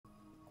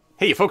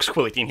Hey folks,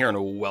 Quilly here,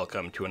 and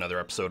welcome to another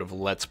episode of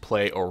Let's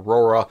Play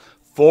Aurora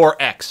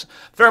 4X.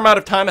 Fair amount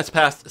of time has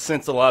passed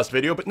since the last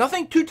video, but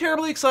nothing too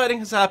terribly exciting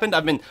has happened.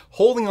 I've been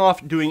holding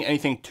off doing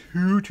anything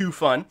too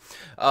fun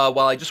while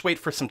I just wait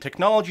for some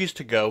technologies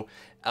to go,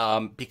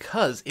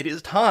 because it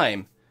is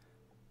time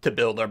to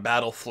build our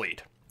battle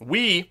fleet.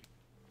 We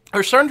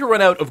are starting to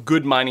run out of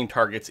good mining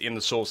targets in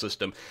the Sol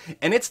system,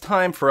 and it's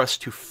time for us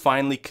to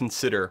finally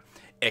consider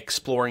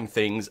exploring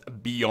things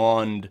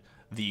beyond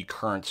the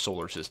current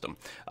solar system,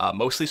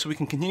 mostly so we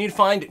can continue to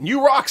find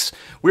new rocks.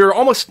 We're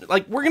almost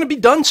like we're going to be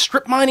done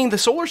strip mining the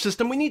solar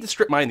system. We need to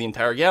strip mine the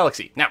entire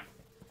galaxy. Now,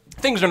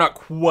 things are not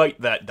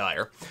quite that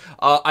dire.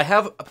 I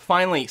have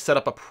finally set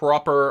up a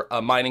proper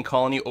mining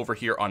colony over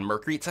here on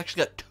Mercury. It's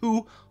actually got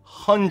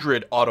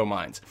 200 auto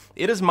mines.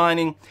 It is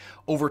mining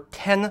over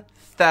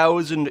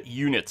 10,000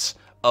 units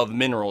of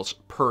minerals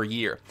per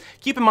year.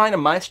 Keep in mind, a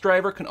mice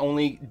driver can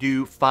only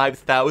do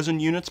 5,000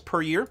 units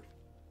per year.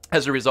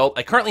 As a result,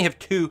 I currently have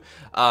two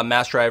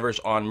mass drivers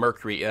on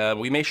Mercury.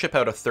 We may ship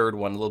out a third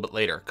one a little bit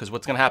later, because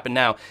what's going to happen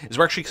now is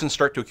we're actually going to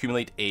start to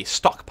accumulate a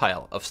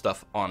stockpile of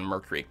stuff on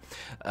Mercury.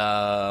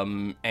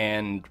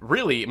 And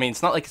really, I mean,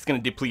 it's not like it's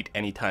going to deplete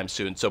anytime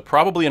soon, so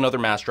probably another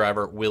mass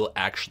driver will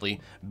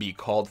actually be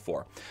called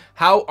for.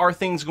 How are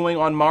things going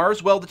on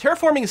Mars? Well, the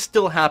terraforming is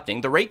still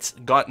happening. The rate's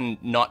gotten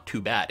not too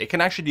bad. It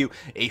can actually do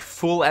a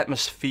full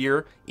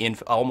atmosphere in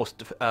almost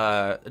just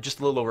a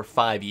little over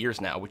 5 years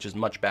now, which is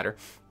much better.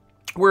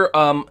 We're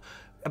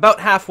about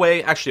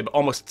halfway, actually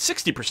almost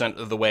 60%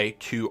 of the way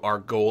to our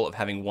goal of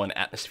having 1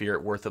 atmosphere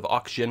worth of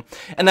oxygen,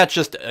 and that's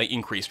just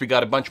increased. We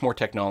got a bunch more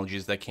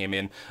technologies that came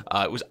in.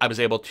 I was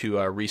able to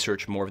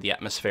research more of the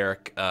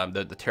atmospheric,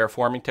 the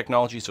terraforming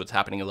technology, so it's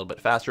happening a little bit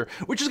faster,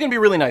 which is going to be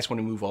really nice when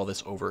we move all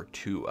this over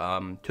to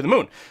the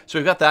moon. So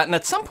we've got that, and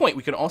at some point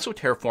we can also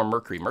terraform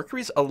Mercury.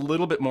 Mercury's a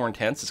little bit more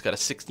intense. It's got a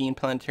 16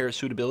 planetary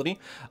suitability.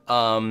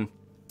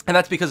 And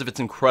that's because of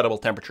its incredible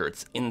temperature.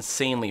 It's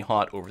insanely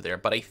hot over there.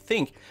 But I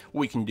think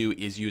what we can do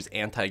is use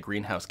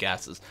anti-greenhouse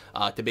gases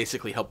to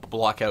basically help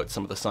block out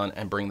some of the sun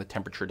and bring the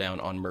temperature down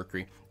on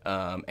Mercury.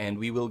 And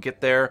we will get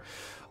there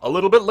a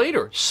little bit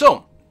later.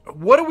 So,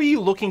 what are we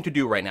looking to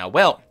do right now?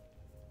 Well,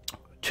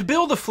 to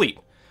build a fleet,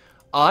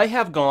 I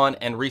have gone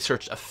and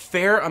researched a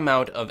fair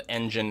amount of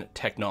engine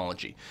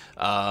technology.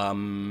 I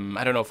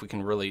don't know if we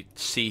can really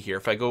see here.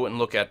 If I go and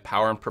look at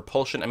power and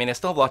propulsion, I mean, I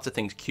still have lots of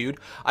things queued.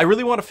 I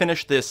really want to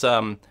finish this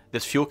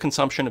this fuel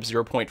consumption of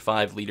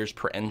 0.5 liters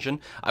per engine.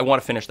 I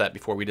want to finish that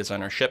before we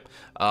design our ship.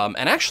 And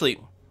actually,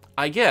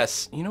 I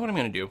guess, you know what I'm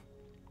going to do?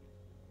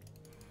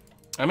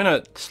 I'm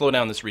going to slow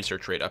down this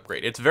research rate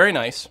upgrade. It's very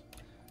nice,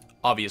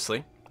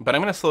 obviously. But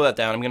I'm going to slow that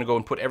down. I'm going to go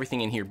and put everything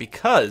in here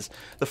because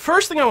the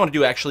first thing I want to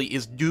do actually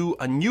is do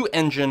a new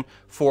engine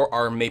for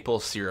our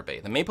maple syrup A.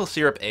 The maple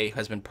syrup A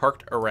has been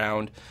parked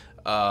around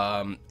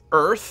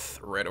Earth,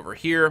 right over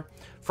here,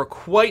 for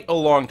quite a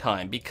long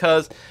time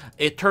because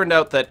it turned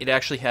out that it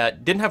actually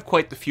didn't have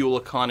quite the fuel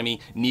economy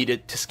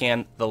needed to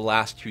scan the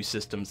last 2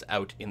 systems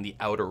out in the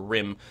outer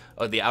rim,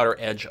 or the outer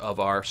edge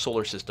of our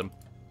solar system.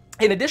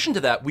 In addition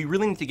to that, we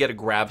really need to get a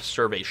grav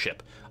survey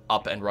ship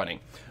up and running.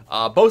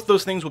 Both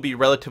those things will be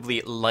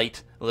relatively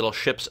light little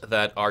ships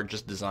that are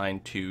just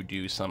designed to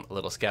do some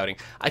little scouting.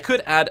 I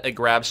could add a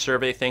grab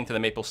survey thing to the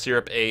Maple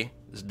Syrup A's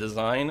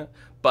design,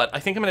 but I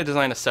think I'm going to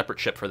design a separate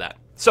ship for that.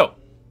 So,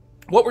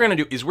 what we're going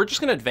to do is we're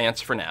just going to advance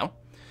for now.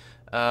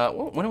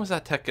 When was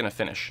that tech going to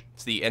finish?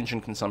 It's the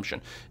engine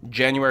consumption.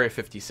 January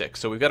 56,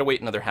 so we've got to wait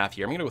another half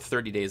year. I'm going to go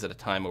 30 days at a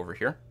time over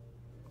here.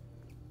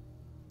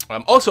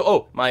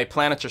 Also, my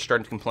planets are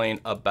starting to complain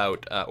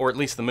about, or at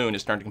least the moon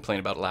is starting to complain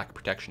about lack of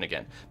protection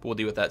again. But we'll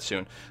deal with that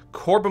soon.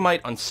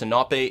 Corbomite on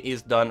Sinope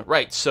is done.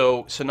 Right,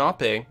 so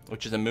Sinope,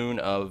 which is a moon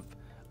of,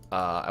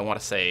 I want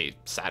to say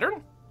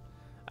Saturn?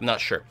 I'm not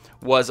sure.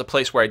 Was a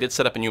place where I did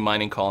set up a new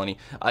mining colony.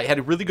 I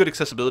had really good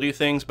accessibility to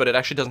things, but it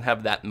actually doesn't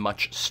have that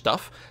much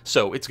stuff.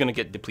 So it's going to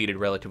get depleted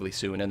relatively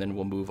soon, and then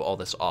we'll move all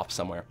this off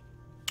somewhere.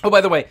 Oh,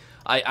 by the way,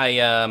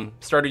 I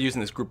started using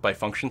this group by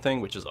function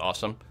thing, which is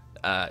awesome.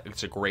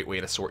 It's a great way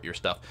to sort your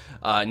stuff.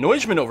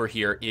 Neuschmann over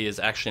here is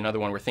actually another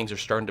one where things are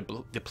starting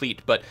to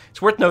deplete, but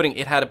it's worth noting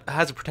it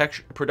has a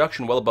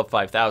production well above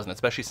 5,000,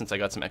 especially since I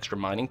got some extra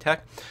mining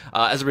tech.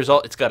 As a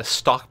result, it's got a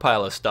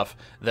stockpile of stuff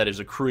that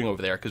is accruing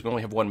over there, because we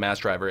only have 1 mass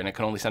driver, and it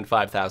can only send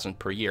 5,000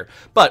 per year.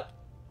 But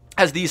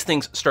as these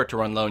things start to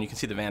run low, and you can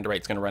see the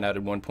Vanderite's going to run out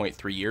in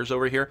 1.3 years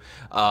over here,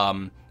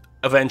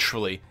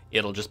 eventually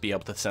it'll just be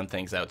able to send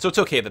things out. So it's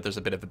okay that there's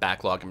a bit of a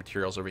backlog of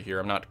materials over here.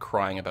 I'm not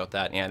crying about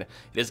that, and it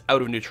is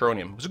out of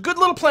neutronium. It was a good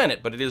little planet,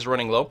 but it is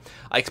running low.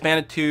 I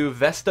expanded to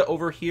Vesta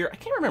over here. I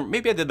can't remember.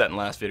 Maybe I did that in the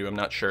last video. I'm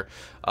not sure.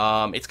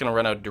 It's going to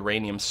run out of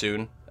duranium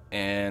soon,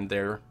 and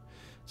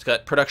it's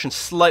got production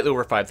slightly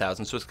over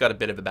 5,000, so it's got a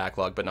bit of a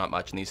backlog, but not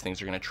much, and these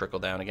things are going to trickle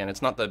down. Again,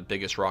 it's not the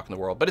biggest rock in the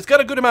world, but it's got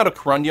a good amount of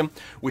corundium,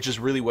 which is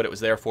really what it was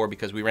there for,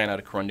 because we ran out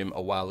of corundium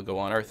a while ago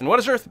on Earth. And what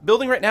is Earth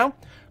building right now?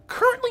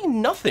 Currently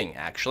nothing,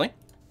 actually.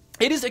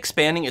 It is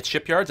expanding its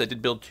shipyards. I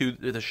did build 2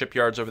 of the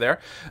shipyards over there,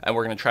 and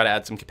we're going to try to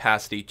add some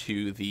capacity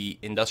to the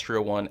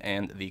industrial one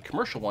and the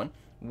commercial one.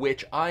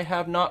 which I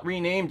have not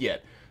renamed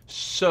yet.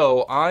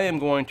 So I am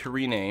going to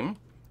rename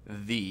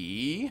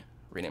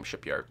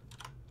shipyard,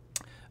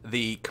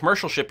 the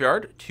commercial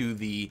shipyard to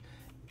the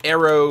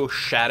Arrow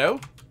Shadow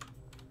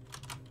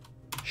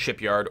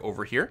shipyard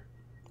over here.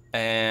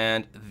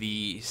 And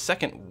the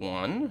second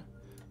one,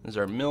 this is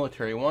our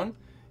military one,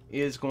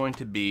 is going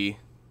to be,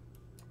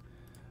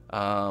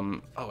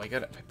 oh, I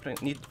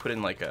need to put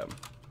in like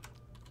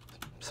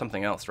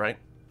something else, right?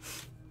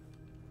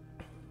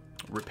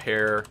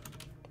 Repair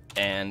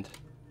and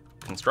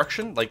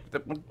construction, like, I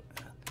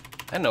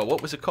don't know,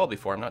 what was it called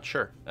before? I'm not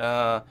sure.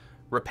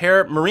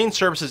 Repair, Marine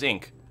Services,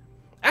 Inc.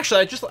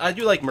 Actually, I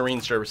do like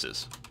Marine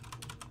Services,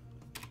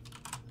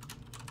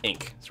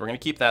 Inc. So we're going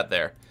to keep that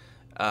there.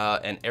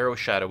 And Arrow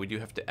Shadow, we do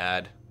have to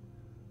add,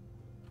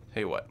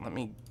 tell you what, let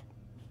me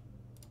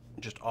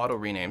just auto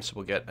rename so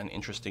we'll get an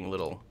interesting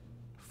little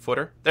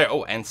footer. There,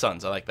 oh, and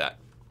Sons, I like that.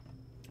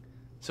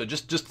 So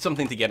just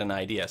something to get an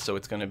idea. So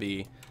it's going to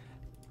be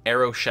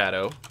Arrow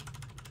Shadow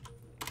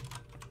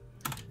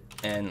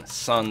and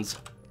Sons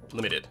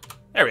Limited.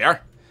 There we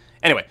are.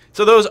 Anyway,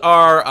 so those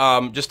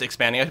are just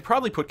expanding. I should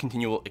probably put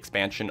continual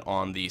expansion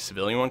on the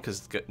civilian one because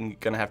it's going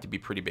to have to be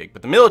pretty big.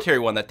 But the military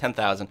one, that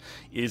 10,000,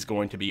 is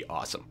going to be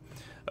awesome.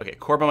 Okay,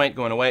 Corbomite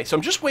going away. So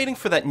I'm just waiting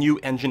for that new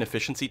engine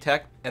efficiency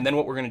tech. And then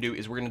what we're going to do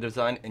is we're going to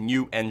design a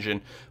new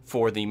engine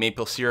for the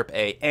Maple Syrup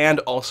A and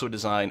also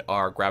design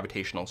our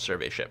gravitational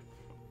survey ship.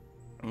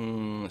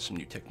 Some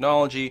new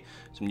technology,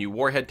 some new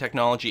warhead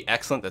technology.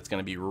 Excellent. That's going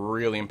to be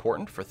really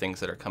important for things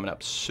that are coming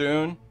up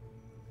soon.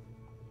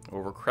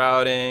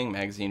 Overcrowding,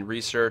 magazine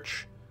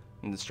research,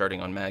 and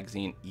starting on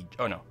magazine,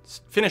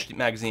 finished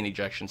magazine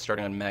ejection,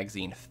 starting on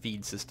magazine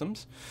feed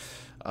systems.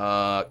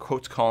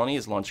 Quotes Colony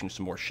is launching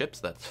some more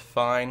ships, that's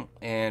fine.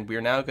 And we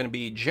are now going to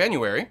be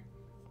January,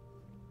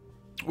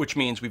 which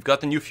means we've got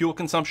the new fuel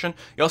consumption.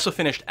 We also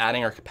finished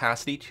adding our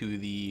capacity to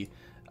the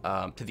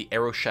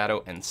Arrow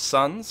Shadow and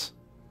Sons.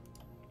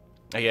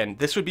 Again,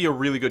 this would be a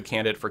really good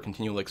candidate for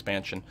continual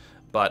expansion,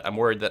 but I'm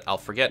worried that I'll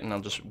forget and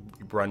I'll just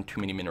run too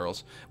many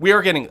minerals. We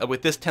are getting,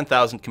 with this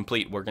 10,000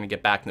 complete, we're going to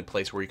get back in the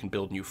place where you can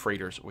build new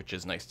freighters, which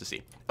is nice to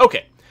see.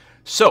 Okay,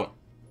 so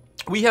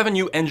we have a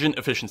new engine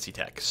efficiency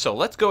tech. So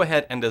let's go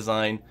ahead and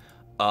design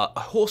a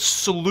whole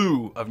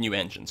slew of new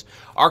engines.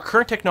 Our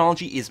current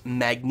technology is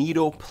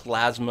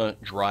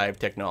magnetoplasma drive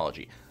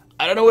technology.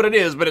 I don't know what it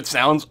is, but it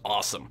sounds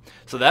awesome.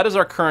 So that is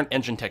our current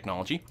engine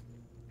technology.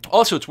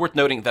 Also, it's worth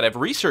noting that I've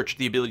researched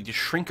the ability to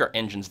shrink our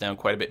engines down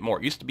quite a bit more.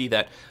 It used to be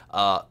that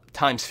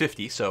times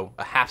 50, so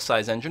a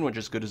half-size engine, which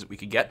is as good as we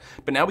could get.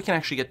 But now we can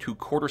actually get to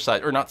quarter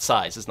size, or not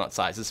size, it's not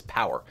size, it's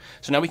power.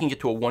 So now we can get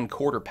to a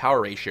 1/4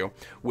 power ratio,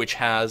 which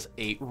has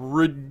a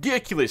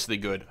ridiculously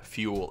good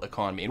fuel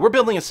economy. And we're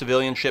building a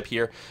civilian ship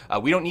here.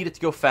 We don't need it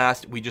to go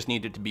fast, we just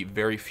need it to be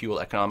very fuel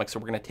economic. So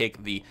we're going to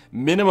take the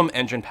minimum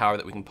engine power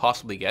that we can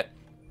possibly get.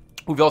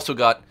 We've also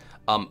got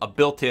a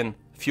built-in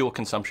fuel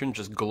consumption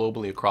just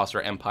globally across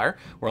our empire.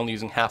 We're only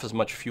using half as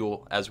much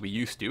fuel as we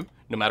used to,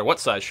 no matter what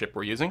size ship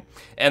we're using.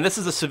 And this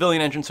is a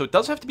civilian engine, so it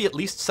does have to be at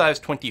least size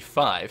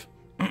 25.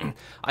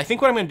 I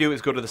think what I'm going to do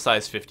is go to the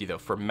size 50, though,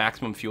 for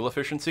maximum fuel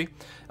efficiency.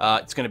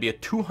 It's going to be a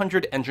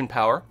 200 engine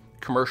power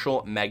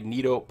commercial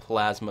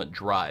magnetoplasma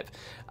drive.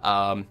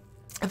 I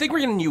think we're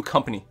getting a new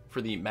company for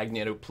the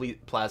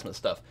magnetoplasma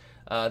stuff.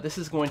 This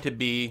is going to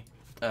be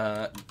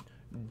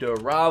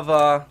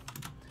Dorava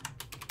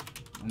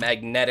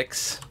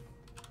Magnetics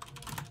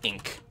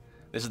Inc.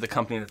 This is the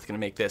company that's going to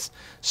make this.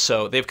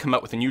 So they've come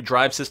up with a new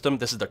drive system.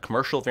 This is the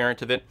commercial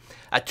variant of it.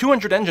 At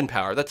 200 engine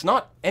power, that's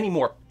not any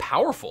more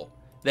powerful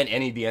than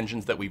any of the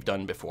engines that we've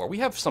done before. We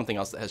have something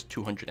else that has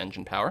 200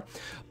 engine power.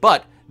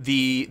 But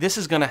this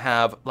is going to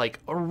have like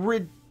a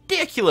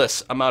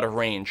ridiculous amount of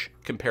range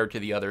compared to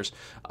the others.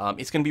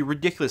 It's going to be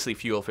ridiculously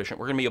fuel efficient.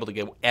 We're going to be able to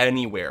go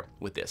anywhere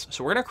with this.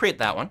 So we're going to create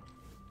that one.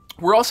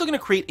 We're also going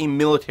to create a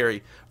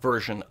military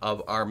version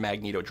of our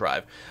magneto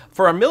drive.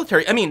 For our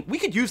military, I mean, we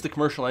could use the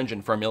commercial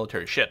engine for our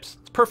military ships.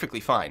 It's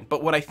perfectly fine.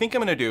 But what I think I'm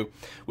going to do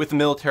with the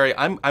military,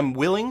 I'm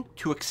willing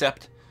to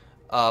accept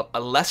a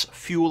less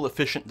fuel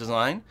efficient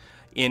design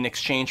in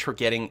exchange for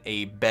getting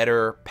a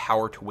better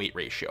power to weight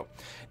ratio.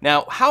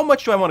 Now, how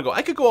much do I want to go?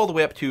 I could go all the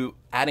way up to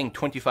adding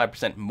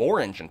 25% more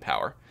engine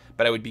power,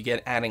 but I would be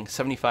adding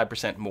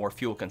 75% more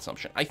fuel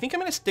consumption. I think I'm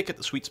going to stick at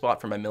the sweet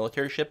spot for my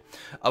military ship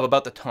of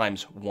about the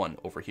 ×1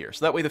 over here.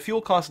 So that way the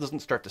fuel cost doesn't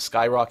start to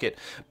skyrocket,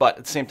 but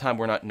at the same time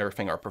we're not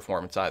nerfing our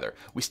performance either.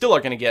 We still are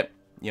going to get,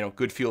 you know,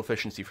 good fuel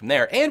efficiency from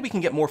there, and we can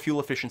get more fuel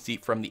efficiency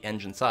from the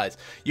engine size.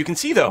 You can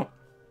see though,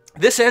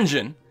 this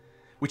engine,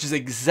 which is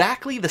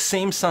exactly the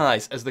same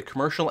size as the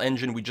commercial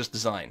engine we just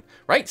designed,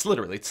 right? It's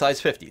literally, it's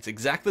size 50. It's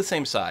exactly the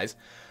same size,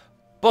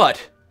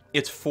 but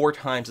it's 4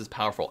 times as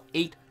powerful,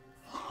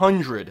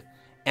 800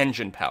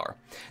 engine power.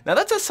 Now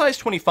that's a size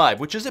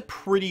 25, which is a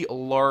pretty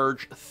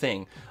large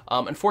thing.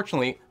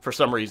 Unfortunately, for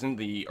some reason,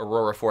 the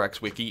Aurora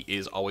 4X wiki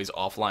is always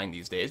offline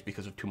these days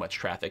because of too much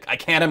traffic. I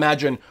can't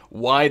imagine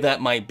why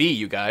that might be,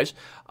 you guys.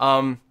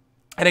 And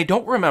I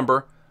don't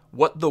remember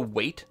what the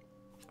weight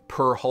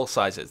per hull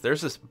size is.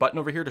 There's this button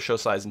over here to show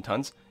size in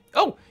tons.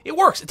 Oh, it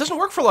works. It doesn't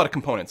work for a lot of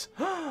components.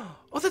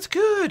 Oh, that's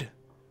good.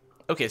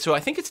 Okay, so I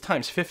think it's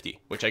times 50,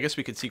 which I guess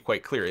we could see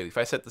quite clearly. If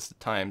I set this to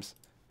times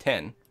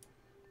 10.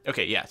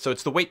 Okay, yeah, so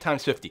it's the weight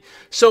times 50.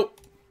 So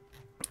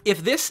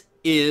if this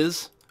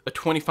is a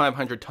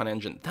 2,500 ton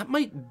engine, that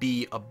might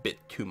be a bit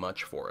too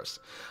much for us.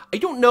 I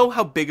don't know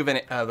how big of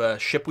a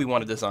ship we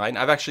want to design.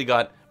 I've actually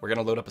got, we're going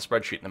to load up a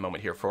spreadsheet in a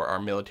moment here for our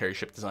military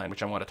ship design,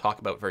 which I want to talk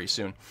about very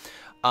soon.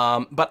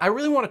 But I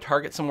really want to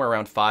target somewhere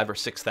around 5,000 or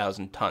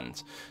 6,000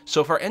 tons. So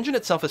if our engine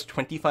itself is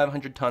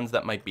 2,500 tons,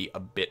 that might be a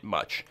bit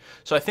much.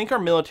 So I think our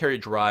military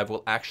drive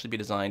will actually be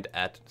designed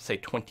at, say,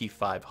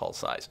 25 hull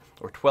size,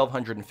 or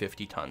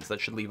 1,250 tons.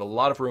 That should leave a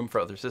lot of room for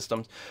other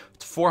systems.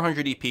 It's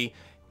 400 EP.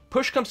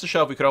 Push comes to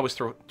shove, we could always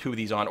throw 2 of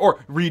these on, or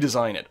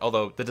redesign it.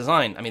 Although the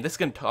design, I mean, this is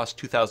going to cost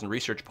 2,000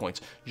 research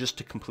points just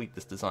to complete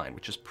this design,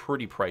 which is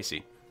pretty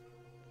pricey.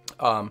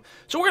 So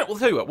we'll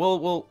tell you what,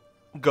 we'll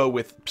go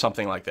with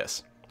something like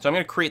this. So I'm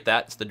going to create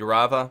that. It's the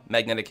Durava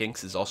Magnetic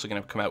Inks is also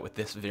going to come out with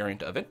this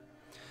variant of it.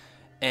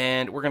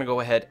 And we're going to go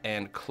ahead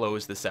and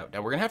close this out. Now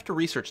we're going to have to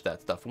research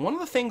that stuff. One of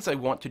the things I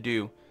want to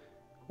do,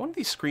 one of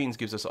these screens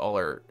gives us all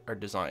our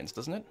designs,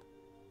 doesn't it?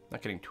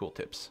 Not getting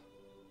tooltips.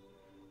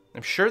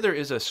 I'm sure there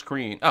is a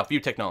screen. Oh, view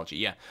technology,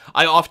 yeah.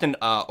 I often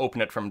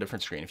open it from a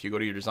different screen. If you go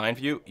to your design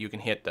view, you can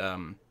hit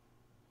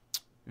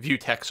view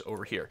text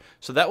over here.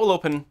 So that will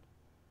open,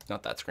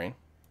 not that screen,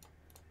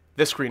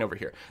 this screen over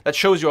here. That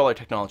shows you all our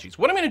technologies.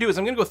 What I'm going to do is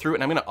I'm going to go through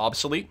and I'm going to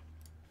obsolete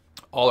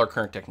all our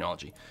current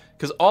technology.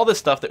 Because all this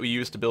stuff that we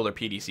use to build our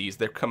PDCs,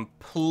 they're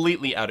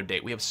completely out of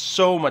date. We have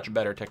so much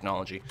better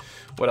technology.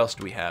 What else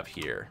do we have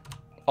here?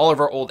 All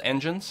of our old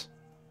engines.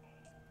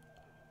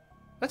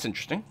 That's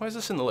interesting. Why is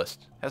this in the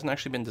list? Hasn't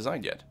actually been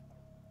designed yet.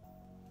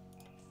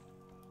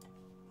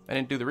 I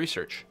didn't do the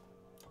research.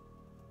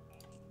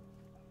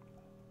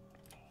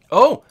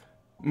 Oh!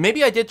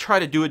 Maybe I did try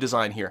to do a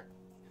design here.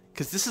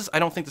 Because this is, I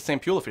don't think, the same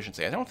fuel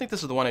efficiency. I don't think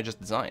this is the one I just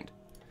designed.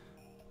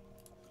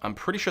 I'm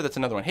pretty sure that's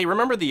another one. Hey,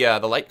 remember the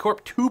Light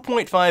Corp?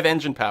 2.5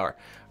 engine power.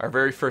 Our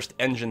very first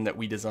engine that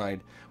we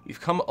designed.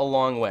 We've come a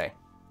long way.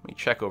 Let me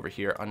check over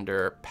here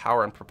under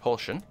Power and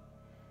Propulsion.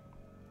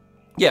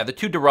 Yeah, the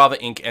 2 Durava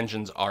Inc.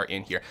 engines are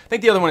in here. I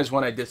think the other one is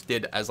one I just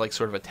did as like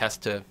sort of a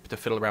test to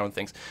fiddle around with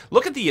things.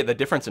 Look at the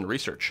difference in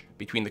research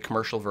between the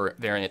commercial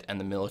variant and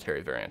the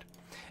military variant.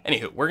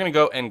 Anywho, we're going to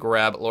go and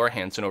grab Laura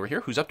Hansen over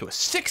here, who's up to a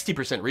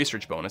 60%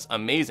 research bonus.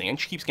 Amazing. And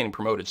she keeps getting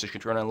promoted, so she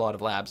can run a lot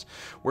of labs.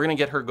 We're going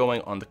to get her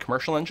going on the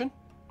commercial engine.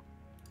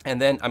 And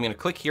then I'm going to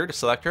click here to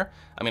select her.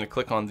 I'm going to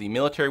click on the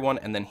military one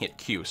and then hit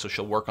Q. So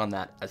she'll work on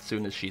that as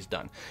soon as she's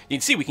done. You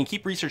can see we can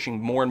keep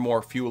researching more and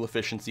more fuel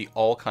efficiency,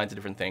 all kinds of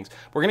different things.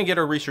 We're going to get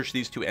her research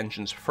these 2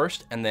 engines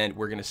first, and then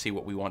we're going to see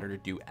what we want her to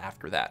do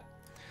after that.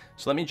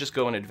 So let me just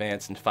go and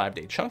advance in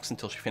 5-day chunks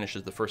until she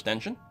finishes the first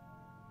engine.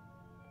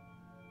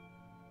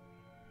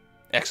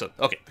 Excellent.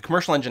 Okay, the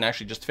commercial engine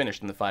actually just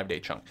finished in the 5-day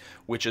chunk,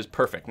 which is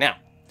perfect. Now,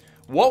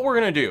 what we're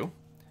going to do,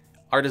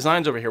 our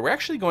designs over here, we're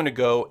actually going to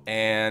go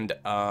and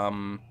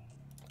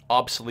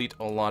obsolete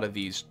a lot of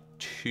these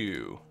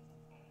too.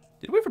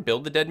 Did we ever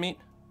build the dead meat?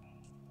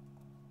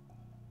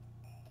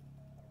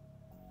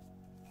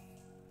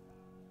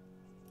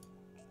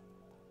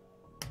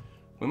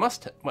 We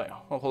must, wait,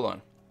 oh, hold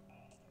on.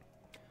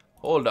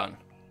 Hold on.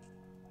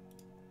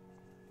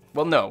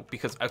 Well, no,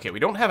 because, okay, we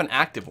don't have an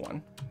active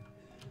one.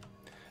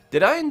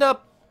 Did I end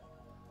up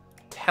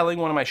telling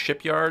one of my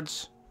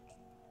shipyards?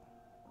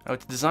 Oh,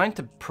 it's designed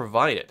to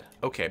provide it.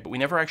 Okay, but we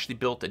never actually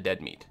built a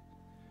dead meat.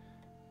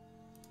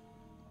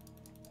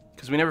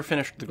 Because we never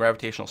finished the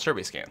gravitational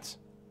survey scans.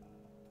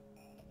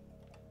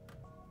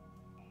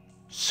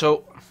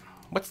 So,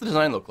 what's the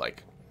design look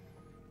like?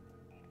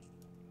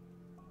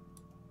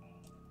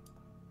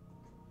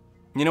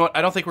 You know what?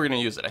 I don't think we're going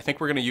to use it. I think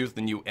we're going to use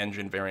the new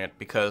engine variant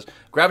because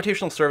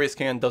gravitational survey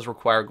scan does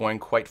require going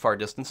quite far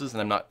distances,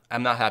 and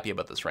I'm not happy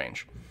about this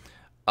range.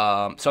 So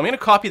I'm going to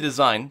copy the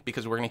design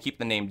because we're going to keep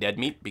the name Dead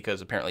Meat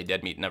because apparently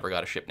Dead Meat never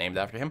got a ship named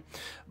after him.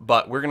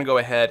 But we're going to go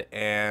ahead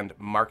and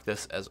mark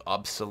this as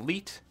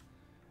obsolete,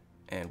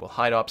 and we'll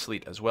hide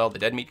obsolete as well. The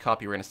Dead Meat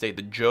copy, we're going to say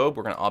the Job,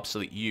 we're going to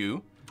obsolete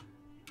you.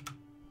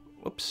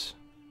 Whoops.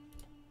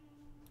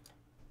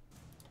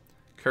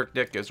 Kirk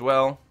Dick as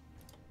well.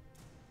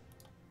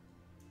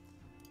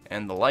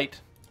 And the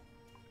Light.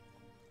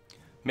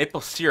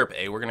 Maple Syrup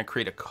A, we're going to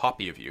create a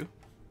copy of you.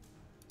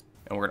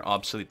 And we're going to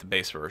obsolete the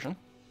base version.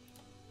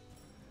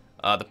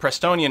 The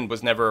Prestonian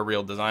was never a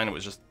real design. It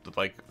was just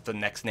like the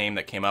next name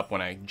that came up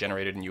when I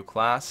generated a new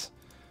class.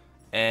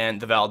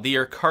 And the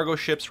Valdir cargo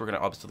ships, we're going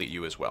to obsolete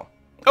you as well.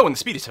 Oh, and the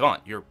Speedy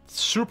Savant. You're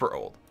super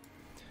old.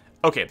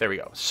 Okay, there we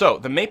go. So,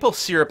 the Maple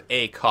Syrup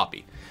A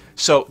copy.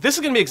 So, this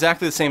is going to be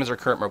exactly the same as our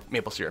current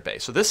Maple Syrup A.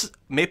 So, this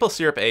Maple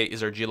Syrup A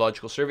is our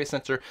geological survey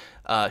sensor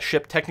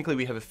ship. Technically,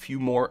 we have a few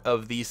more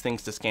of these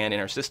things to scan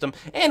in our system,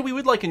 and we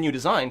would like a new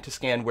design to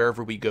scan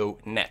wherever we go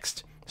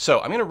next.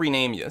 So, I'm going to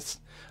rename this.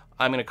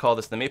 I'm going to call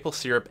this the Maple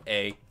Syrup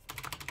A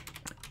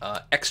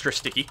Extra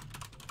Sticky.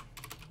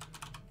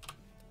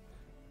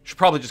 Should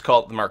probably just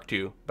call it the Mark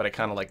II, but I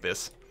kind of like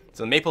this.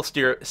 So the maple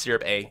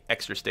syrup A,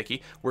 extra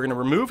sticky. We're going to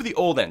remove the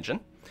old engine.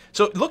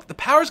 So look, the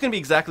power is going to be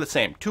exactly the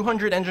same.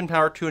 200 engine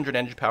power, 200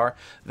 engine power.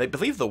 I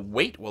believe the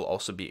weight will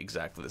also be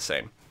exactly the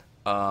same.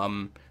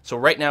 So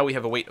right now we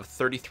have a weight of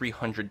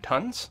 3,300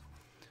 tons.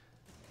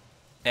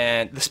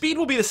 And the speed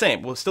will be the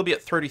same. We'll still be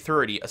at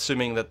 3030,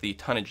 assuming that the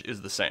tonnage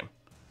is the same.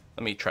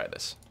 Let me try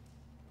this.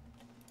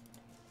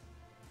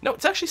 No,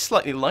 it's actually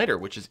slightly lighter,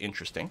 which is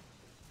interesting.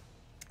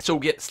 So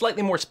we get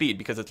slightly more speed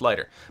because it's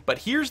lighter. But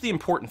here's the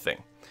important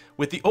thing.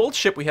 With the old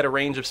ship, we had a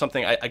range of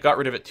something, I got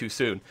rid of it too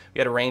soon. We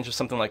had a range of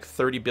something like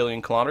 30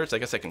 billion kilometers. I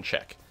guess I can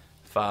check.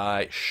 If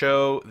I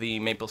show the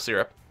maple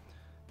syrup,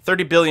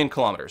 30 billion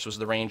kilometers was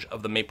the range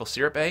of the maple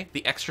syrup A.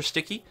 The extra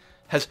sticky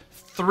has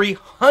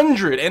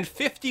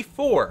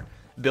 354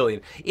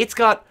 billion. It's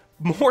got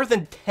more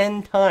than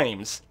 10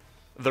 times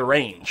the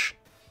range,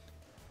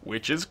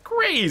 which is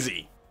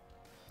crazy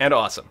and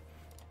awesome.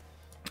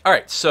 All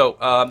right, so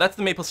that's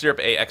the maple syrup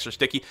A extra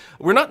sticky.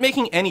 We're not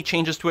making any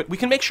changes to it. We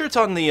can make sure it's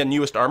on the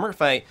newest armor.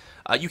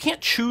 If you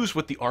can't choose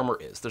what the armor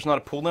is. There's not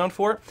a pull down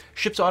for it.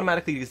 Ship's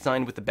automatically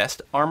designed with the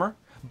best armor,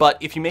 but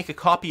if you make a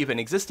copy of an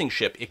existing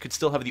ship, it could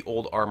still have the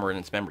old armor in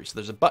its memory. So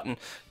there's a button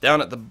down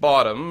at the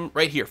bottom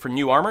right here for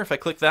new armor. If I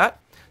click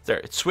that, there,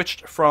 it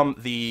switched from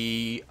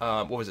the,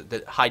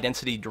 the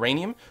high-density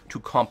duranium to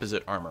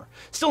composite armor.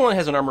 Still only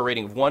has an armor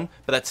rating of 1,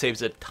 but that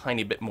saves a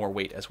tiny bit more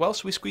weight as well,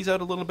 so we squeeze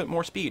out a little bit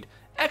more speed.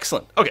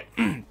 Excellent. Okay,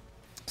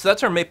 so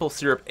that's our maple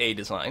syrup A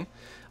design.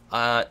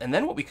 And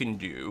then what we can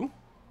do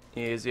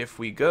is if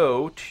we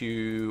go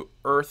to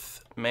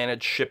Earth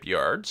Managed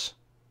Shipyards,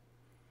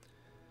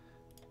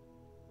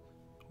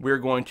 we're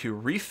going to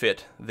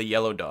refit the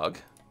Yellow Dog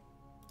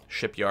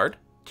shipyard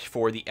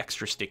for the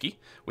extra sticky,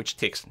 which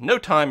takes no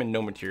time and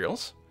no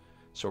materials.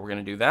 So we're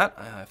going to do that.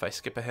 If I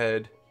skip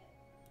ahead,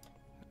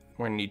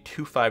 we're going to need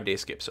 2 5-day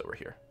skips over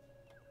here.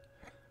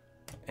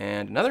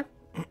 And another.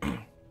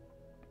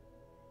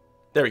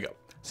 There we go.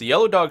 So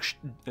Yellow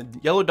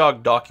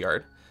Dog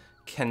Dockyard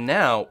can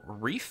now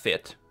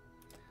refit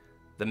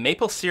the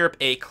Maple Syrup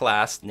A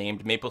class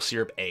named Maple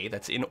Syrup A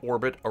that's in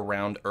orbit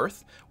around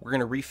Earth. We're going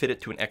to refit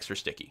it to an extra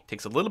sticky.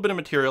 Takes a little bit of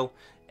material,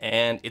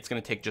 and it's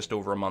going to take just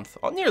over a month,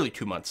 nearly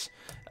 2 months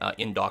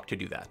in dock to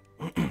do that.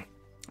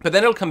 But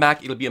then it'll come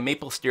back. It'll be a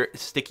Maple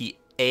Sticky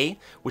A,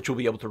 which will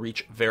be able to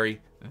reach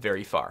very,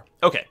 very far.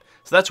 Okay,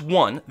 so that's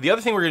one. The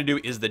other thing we're going to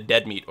do is the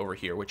dead meat over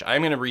here, which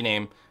I'm going to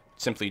rename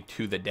simply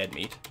to the dead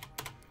meat,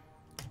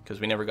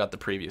 because we never got the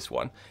previous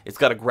one. It's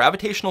got a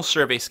gravitational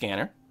survey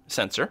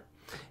sensor,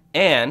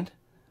 and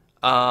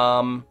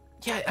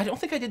yeah, I don't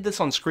think I did this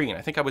on screen.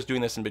 I think I was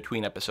doing this in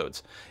between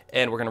episodes.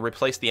 And we're going to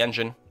replace the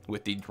engine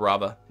with the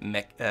Drava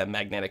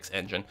Magnetics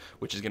engine,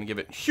 which is going to give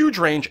it huge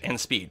range and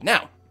speed.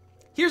 Now,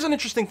 here's an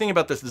interesting thing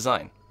about this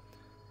design.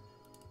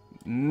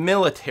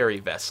 Military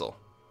vessel.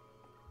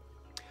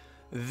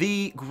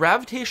 The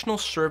gravitational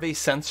survey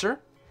sensor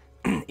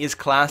is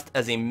classed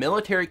as a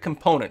military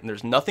component, and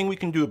there's nothing we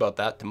can do about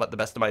that, to the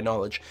best of my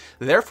knowledge.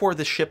 Therefore,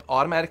 the ship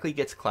automatically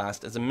gets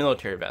classed as a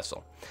military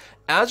vessel.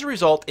 As a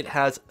result, it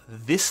has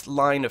this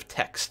line of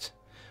text.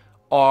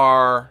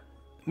 Our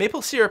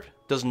Maple Syrup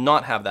does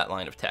not have that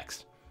line of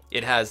text.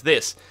 It has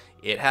this.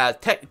 It has,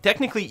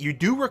 technically, you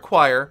do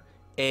require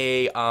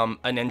an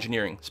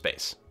engineering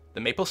space.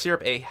 The Maple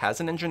Syrup A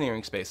has an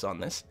engineering space on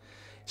this,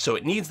 so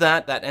it needs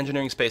that. That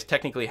engineering space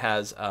technically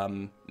has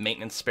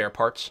maintenance spare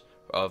parts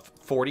of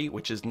 40,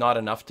 which is not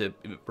enough to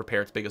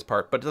repair its biggest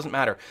part, but it doesn't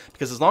matter,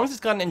 because as long as it's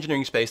got an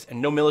engineering space and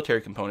no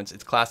military components,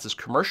 it's classed as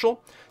commercial,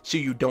 so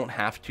you don't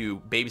have to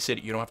babysit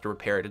it, you don't have to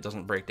repair it, it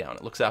doesn't break down,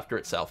 it looks after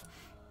itself,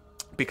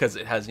 because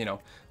it has, you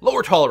know,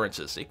 lower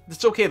tolerances.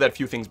 It's okay that a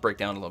few things break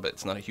down a little bit,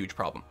 it's not a huge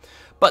problem.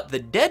 But the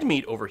dead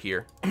meat over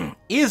here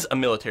is a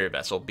military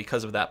vessel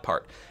because of that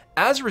part.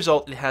 As a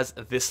result, it has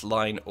this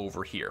line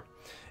over here.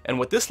 And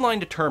what this line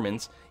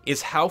determines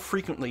is how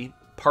frequently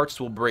parts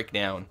will break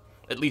down,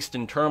 at least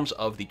in terms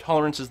of the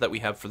tolerances that we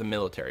have for the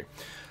military.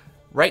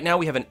 Right now,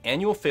 we have an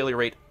annual failure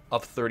rate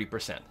of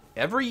 30%.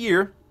 Every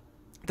year,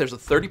 there's a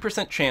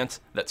 30% chance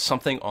that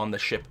something on the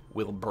ship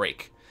will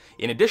break.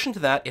 In addition to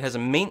that, it has a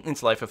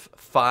maintenance life of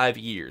 5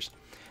 years.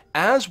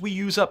 As we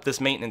use up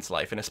this maintenance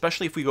life, and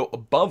especially if we go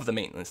above the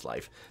maintenance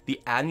life, the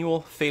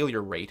annual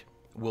failure rate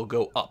will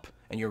go up,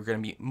 and you're going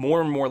to be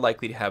more and more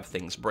likely to have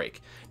things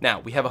break. Now,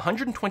 we have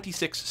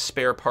 126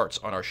 spare parts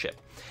on our ship,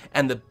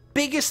 and the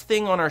biggest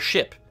thing on our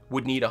ship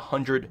would need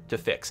 100 to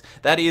fix.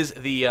 That is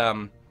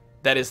the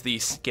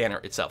scanner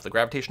itself. The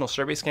gravitational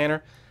survey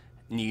scanner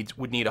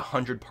would need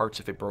 100 parts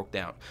if it broke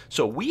down.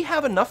 So we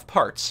have enough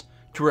parts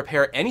to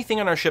repair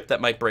anything on our ship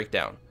that might break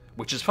down,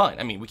 which is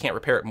fine. I mean, we can't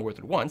repair it more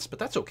than once, but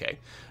that's okay.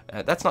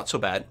 That's not so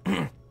bad.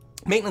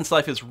 Maintenance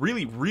life is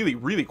really, really,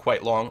 really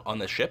quite long on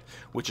this ship,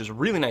 which is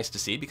really nice to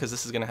see, because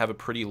this is going to have a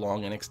pretty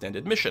long and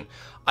extended mission.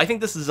 I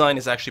think this design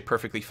is actually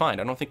perfectly fine.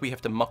 I don't think we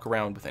have to muck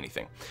around with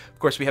anything. Of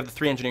course, we have the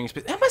 3 engineering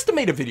spaces. I must have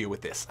made a video with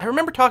this. I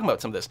remember talking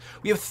about some of this.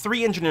 We have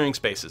 3 engineering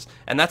spaces,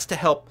 and that's to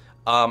help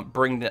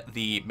bring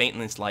the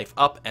maintenance life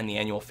up and the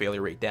annual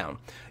failure rate down.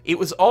 It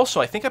was also,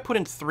 I think I put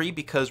in 3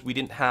 because we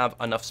didn't have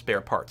enough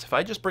spare parts. If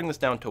I just bring this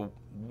down to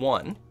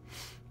 1,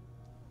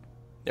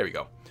 There we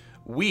go.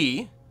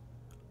 We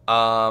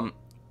don't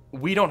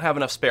have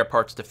enough spare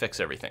parts to fix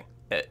everything.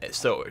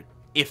 So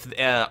if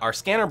our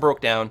scanner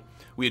broke down,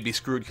 we would be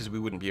screwed because we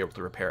wouldn't be able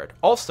to repair it.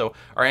 Also,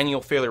 our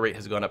annual failure rate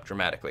has gone up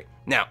dramatically.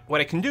 Now,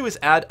 what I can do is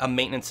add a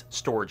maintenance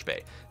storage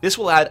bay. This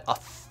will add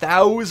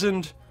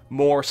 1,000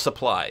 more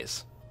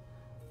supplies.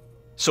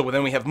 So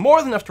then we have more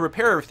than enough to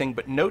repair everything,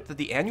 but note that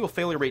the annual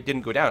failure rate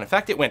didn't go down. In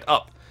fact, it went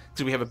up.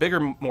 So we have a bigger,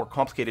 more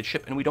complicated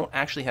ship, and we don't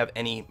actually have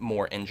any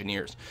more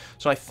engineers.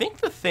 So I think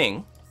the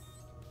thing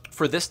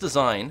for this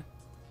design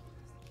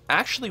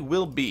actually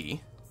will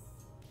be,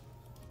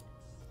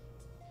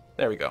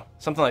 there we go,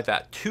 something like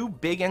that. 2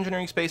 big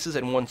engineering spaces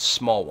and 1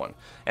 small one.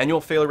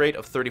 Annual failure rate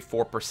of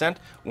 34%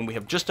 when we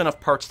have just enough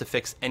parts to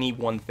fix any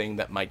one thing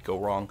that might go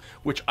wrong,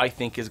 which I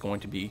think is going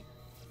to be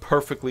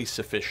perfectly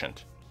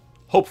sufficient.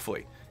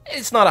 Hopefully.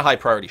 It's not a high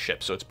priority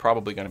ship, so it's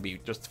probably going to be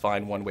just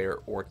fine one way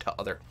or to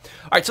other.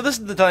 Alright, so this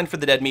is the design for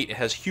the dead meat. It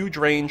has huge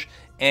range,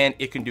 and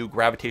it can do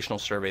gravitational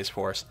surveys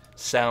for us.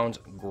 Sounds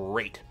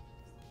great.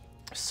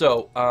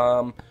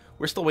 So,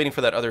 we're still waiting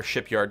for that other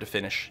shipyard to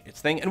finish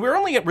its thing, and we're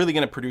only really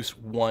going to produce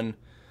 1...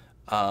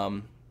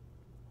 Oh,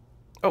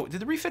 did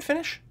the refit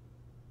finish?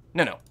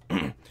 No.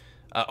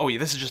 Oh yeah,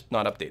 this is just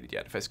not updated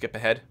yet. If I skip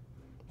ahead,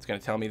 it's going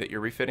to tell me that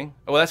you're refitting.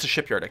 Oh, well, that's a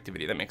shipyard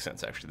activity. That makes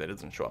sense, actually. That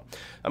doesn't show up.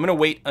 I'm going to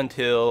wait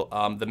until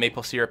the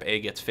maple syrup A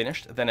gets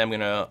finished. Then I'm going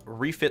to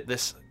refit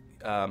this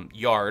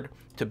yard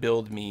to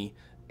build me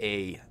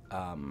a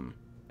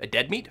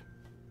dead meat,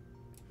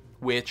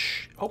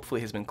 which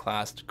hopefully has been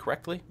classed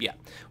correctly. Yeah,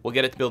 we'll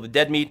get it to build the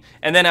dead meat.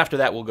 And then after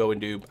that, we'll go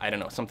and do, I don't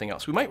know, something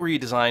else. We might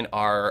redesign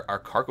our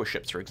cargo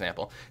ships, for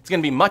example. It's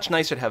going to be much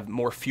nicer to have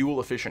more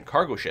fuel-efficient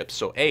cargo ships.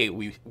 So A,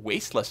 we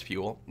waste less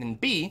fuel, and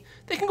B,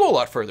 they can go a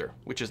lot further,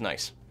 which is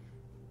nice.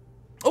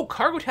 Oh,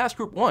 Cargo Task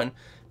Group 1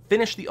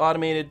 finished the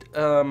automated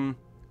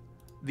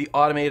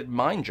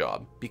mine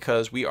job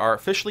because we are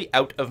officially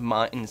out of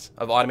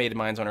automated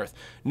mines on Earth.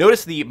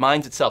 Notice the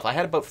mines itself. I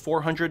had about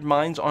 400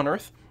 mines on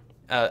Earth,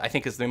 I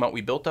think is the amount we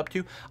built up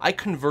to. I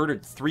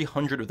converted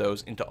 300 of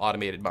those into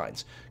automated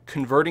mines.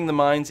 Converting the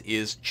mines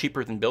is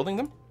cheaper than building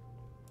them.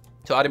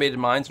 So automated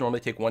mines normally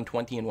take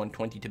 120 and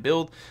 120 to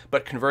build,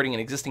 but converting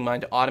an existing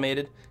mine to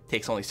automated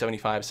takes only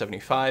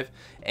 75,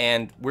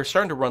 and we're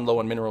starting to run low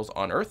on minerals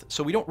on Earth,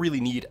 so we don't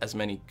really need as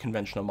many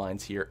conventional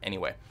mines here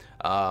anyway.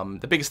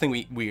 The biggest thing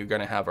we are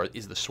going to have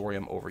is the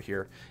sorium over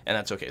here, and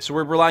that's okay. So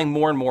we're relying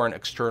more and more on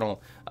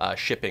external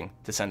shipping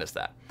to send us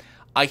that.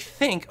 I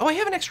think, oh, I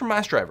have an extra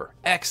mass driver.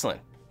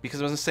 Excellent. Because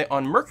I was going to say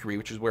on Mercury,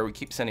 which is where we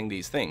keep sending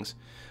these things,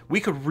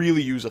 we could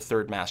really use a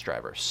 3rd mass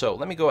driver. So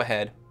let me go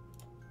ahead.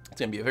 It's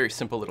going to be a very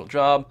simple little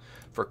job.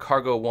 For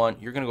Cargo 1,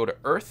 you're going to go to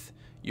Earth.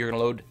 You're going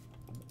to load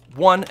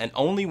 1 and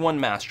only 1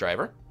 mass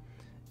driver.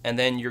 And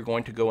then you're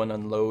going to go and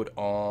unload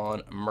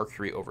on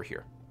Mercury over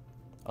here.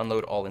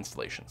 Unload all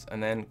installations.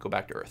 And then go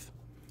back to Earth.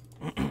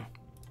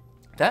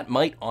 That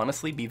might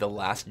honestly be the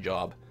last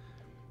job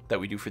that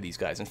we do for these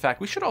guys. In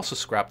fact, we should also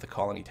scrap the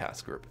colony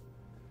task group.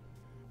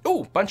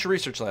 Oh, bunch of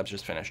research labs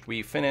just finished.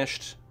 We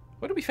finished...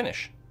 What did we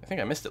finish? I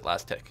think I missed it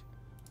last tick.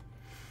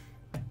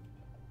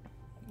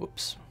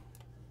 Whoops.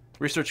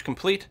 Research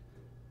complete.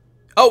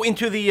 Oh,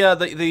 into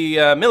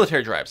the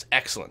military drives.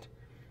 Excellent.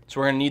 So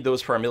we're going to need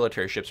those for our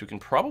military ships. We can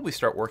probably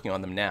start working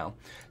on them now.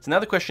 So now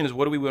the question is,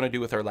 what do we want to do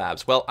with our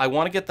labs? Well, I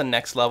want to get the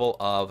next level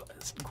of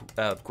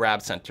grab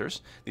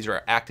sensors. These are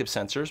our active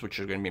sensors, which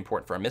are going to be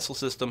important for our missile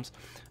systems.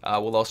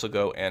 We'll also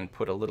go and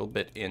put a little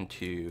bit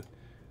into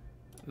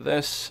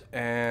this,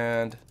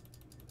 and...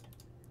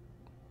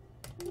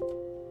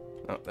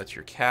 Oh, that's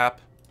your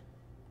cap.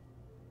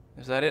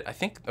 Is that it? I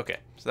think, okay,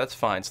 so that's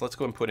fine. So let's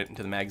go and put it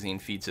into the magazine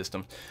feed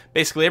system.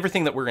 Basically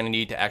everything that we're going to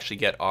need to actually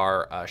get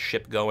our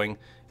ship going,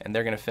 and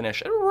they're going to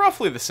finish at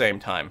roughly the same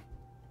time.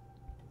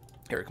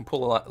 Here, we can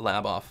pull a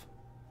lab off.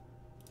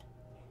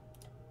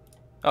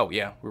 Oh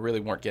yeah, we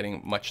really weren't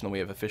getting much in the way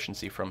of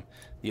efficiency from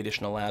the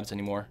additional labs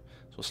anymore.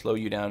 So we'll slow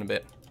you down a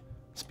bit,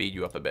 speed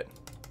you up a bit.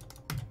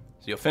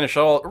 So you'll finish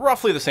all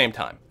roughly the same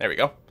time. There we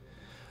go.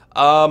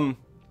 So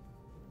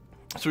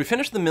we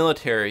finished the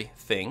military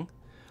thing.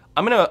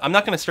 I'm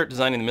not gonna start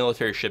designing the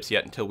military ships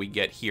yet until we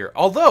get here.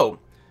 Although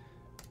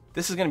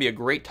this is gonna be a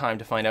great time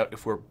to find out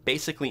if we're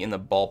basically in the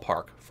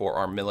ballpark for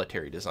our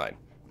military design.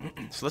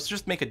 So let's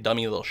just make a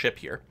dummy little ship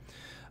here.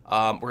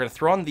 We're gonna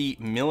throw on the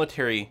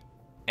military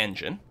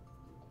engine.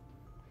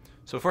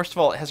 So first of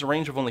all, it has a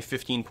range of only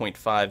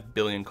 15.5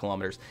 billion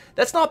kilometers.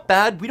 That's not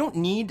bad. We don't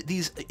need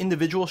these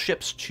individual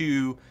ships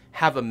to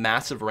have a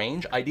massive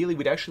range. Ideally,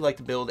 we'd actually like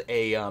to build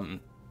a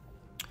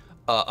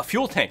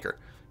fuel tanker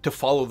to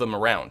follow them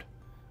around.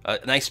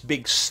 A nice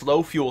big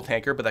slow fuel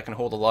tanker, but that can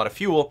hold a lot of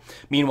fuel.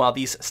 Meanwhile,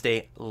 these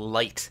stay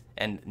light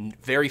and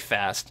very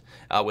fast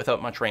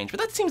without much range. But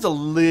that seems a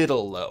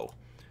little low.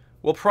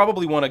 We'll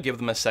probably want to give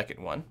them a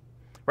second one.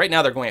 Right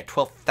now they're going at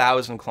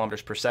 12,000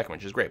 kilometers per second,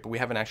 which is great, but we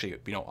haven't actually,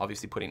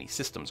 obviously put any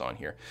systems on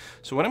here.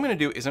 So what I'm going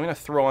to do is I'm going to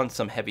throw on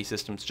some heavy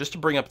systems just to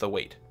bring up the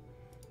weight.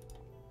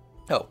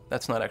 Oh,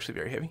 that's not actually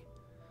very heavy.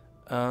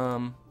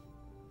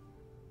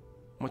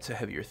 What's a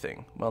heavier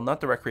thing? Well, not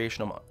the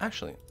recreational.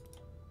 Actually,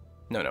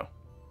 no.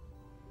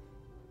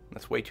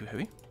 That's way too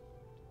heavy.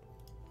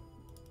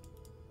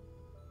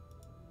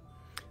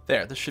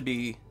 There, this should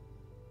be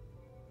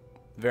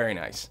very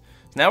nice.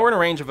 Now we're in a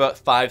range of about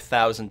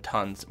 5,000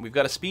 tons. We've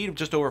got a speed of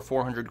just over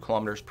 400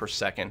 kilometers per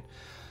second.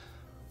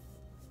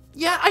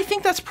 Yeah, I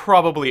think that's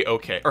probably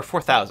okay. Or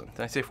 4,000.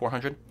 Did I say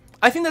 400?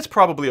 I think that's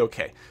probably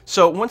okay.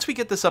 So once we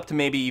get this up to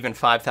maybe even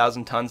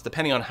 5,000 tons,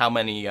 depending on how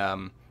many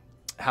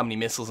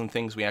missiles and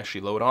things we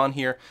actually load on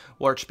here,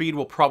 well, our speed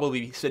will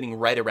probably be sitting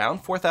right around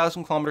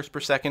 4,000 kilometers per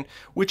second,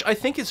 which I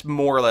think is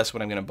more or less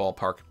what I'm going to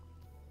ballpark.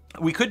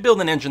 We could build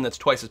an engine that's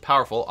twice as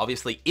powerful.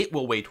 Obviously, it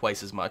will weigh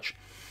twice as much.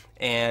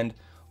 And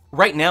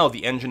right now,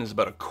 the engine is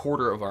about a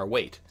quarter of our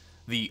weight.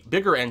 The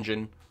bigger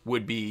engine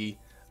would be,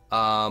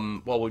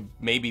 would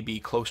maybe be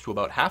close to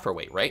about half our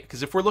weight, right?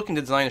 Because if we're looking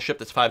to design a ship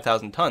that's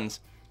 5,000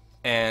 tons,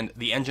 and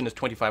the engine is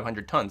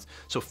 2,500 tons,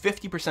 so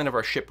 50% of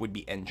our ship would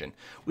be engine,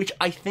 which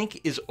I think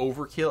is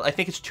overkill. I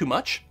think it's too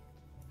much.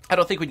 I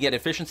don't think we'd get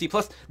efficiency.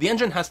 Plus, the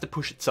engine has to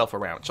push itself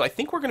around. So I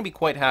think we're going to be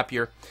quite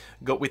happier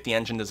with the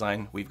engine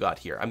design we've got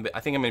here. I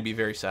think I'm going to be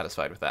very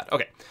satisfied with that.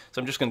 Okay,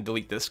 so I'm just going to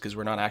delete this because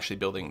we're not actually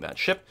building that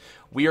ship.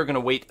 We are going to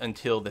wait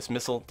until this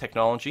missile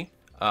technology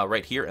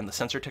right here and the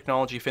sensor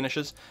technology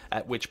finishes,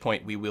 at which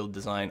point we will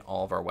design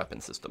all of our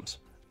weapon systems.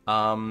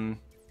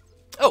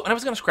 Oh, and I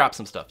was going to scrap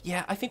some stuff.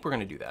 Yeah, I think we're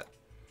going to do that.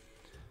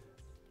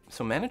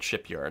 So manage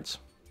shipyards.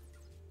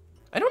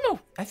 I don't know.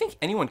 I think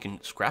anyone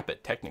can scrap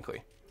it,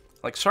 technically.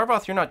 Like,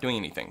 Sarvoth, you're not doing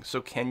anything.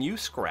 So can you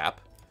scrap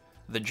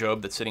the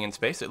Job that's sitting in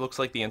space? It looks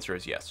like the answer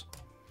is yes.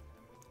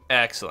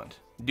 Excellent.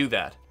 Do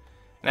that.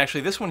 And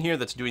actually, this one here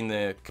that's doing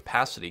the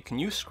capacity, can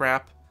you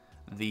scrap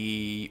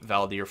the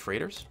Valdir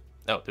freighters?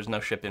 Oh, there's no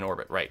ship in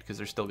orbit, right, because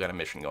there's still got a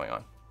mission going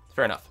on.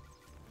 Fair enough.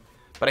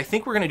 But I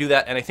think we're going to do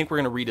that, and I think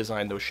we're going to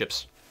redesign those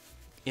ships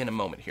in a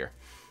moment here.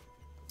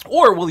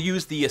 Or we'll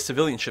use the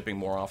civilian shipping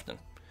more often,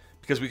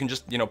 because we can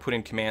just, put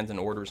in commands and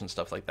orders and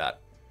stuff like that.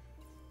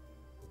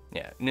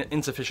 Yeah,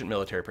 insufficient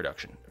military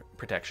protection.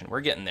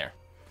 We're getting there.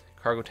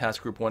 Cargo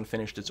Task Group 1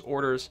 finished its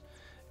orders,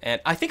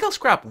 and I think I'll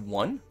scrap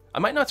one. I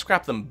might not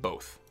scrap them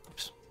both.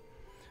 Oops.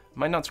 I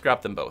might not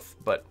scrap them both,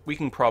 but we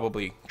can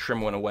probably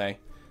trim one away,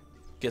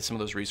 get some of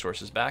those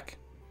resources back.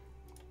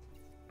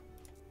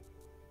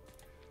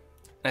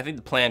 And I think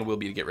the plan will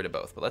be to get rid of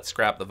both, but let's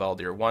scrap the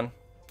Valdir 1.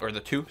 Or the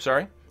 2,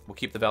 sorry. We'll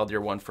keep the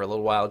Valdir 1 for a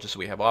little while just so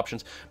we have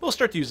options. But we'll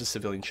start to use the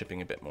civilian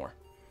shipping a bit more.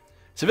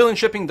 Civilian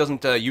shipping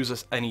doesn't use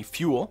us any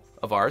fuel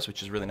of ours,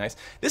 which is really nice.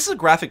 This is a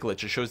graphic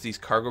glitch. It shows these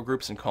cargo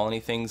groups and colony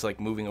things like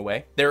moving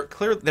away. They're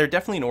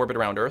definitely in orbit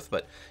around Earth,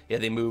 but yeah,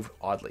 they move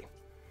oddly.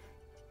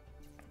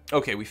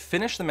 Okay, we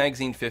finished the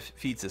magazine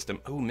feed system.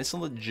 Oh,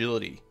 missile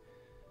agility.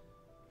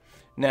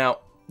 Now,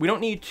 we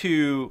don't need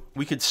to...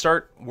 We could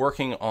start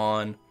working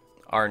on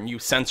our new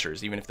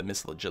sensors, even if the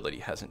missile agility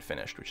hasn't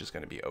finished, which is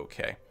going to be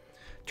okay.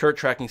 Turret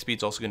tracking speed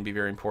is also going to be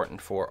very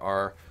important for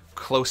our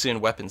close-in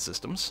weapon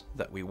systems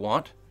that we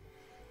want.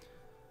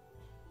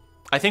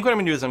 I think what I'm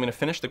going to do is I'm going to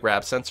finish the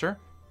grab sensor,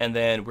 and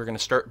then we're going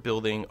to start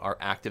building our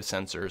active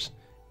sensors,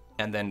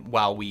 and then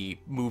while we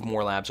move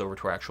more labs over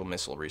to our actual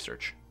missile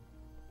research.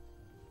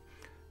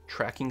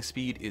 Tracking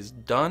speed is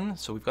done,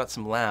 so we've got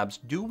some labs.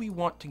 Do we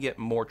want to get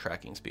more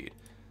tracking speed?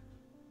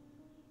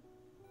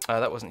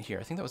 That wasn't here.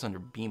 I think that was under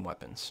beam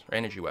weapons, or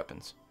energy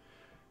weapons.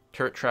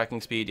 Turret tracking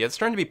speed. Yeah, it's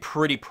starting to be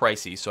pretty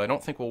pricey, so I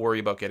don't think we'll worry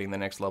about getting the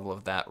next level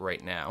of that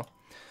right now.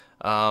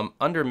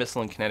 Under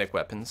missile and kinetic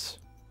weapons,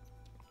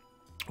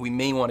 we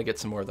may want to get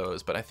some more of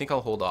those, but I think I'll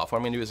hold off. What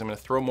I'm going to do is I'm going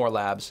to throw more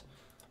labs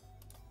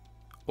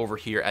over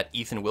here at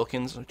Ethan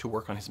Wilkins to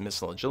work on his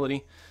missile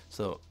agility.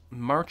 So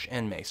March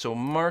and May. So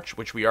March,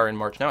 which we are in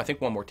March now, I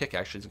think one more tick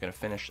actually is going to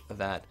finish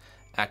that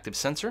active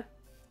sensor.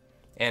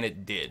 And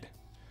it did.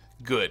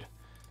 Good.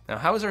 Now,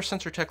 how is our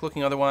sensor tech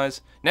looking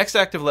otherwise? Next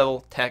active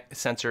level tech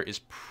sensor is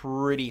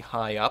pretty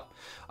high up.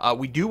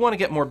 We do want to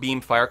get more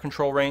beam fire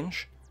control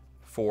range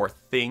for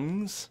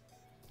things.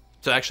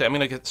 So actually, I'm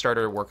going to get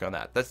started to work on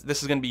that.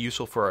 This is going to be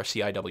useful for our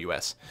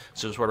CIWS.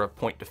 So sort of a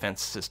point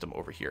defense system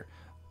over here.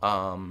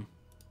 Did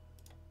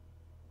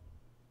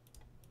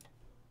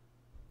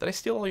I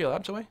steal all your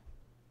labs away?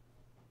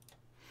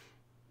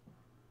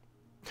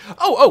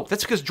 Oh,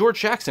 that's because George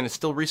Jackson is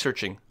still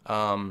researching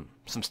some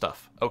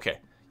stuff. Okay.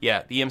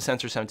 Yeah, the EM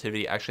sensor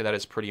sensitivity, actually that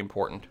is pretty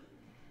important.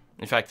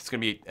 In fact, it's going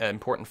to be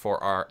important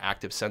for our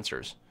active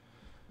sensors.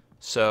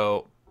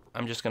 So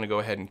I'm just going to go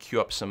ahead and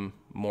queue up some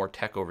more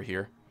tech over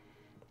here.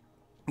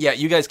 Yeah,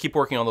 you guys keep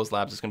working on those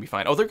labs. It's going to be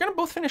fine. Oh, they're going to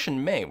both finish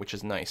in May, which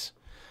is nice.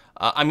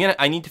 I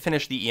need to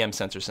finish the EM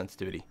sensor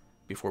sensitivity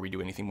before we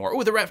do anything more.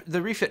 Oh,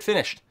 the refit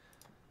finished.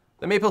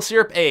 The maple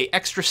syrup A,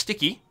 extra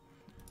sticky,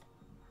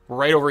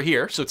 right over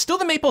here. So it's still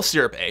the maple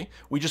syrup A.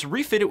 We just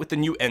refit it with the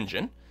new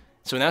engine.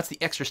 So now it's the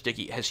extra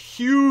sticky. It has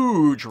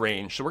huge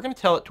range. So we're going to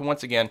tell it to,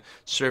 once again,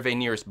 survey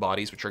nearest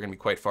bodies, which are going to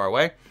be quite far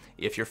away.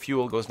 If your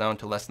fuel goes down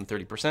to less than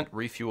 30%,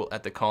 refuel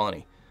at the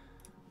colony.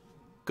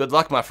 Good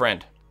luck, my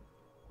friend.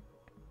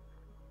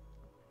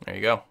 There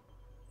you go.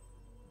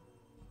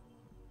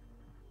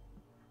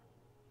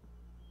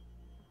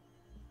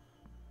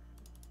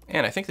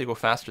 And I think they go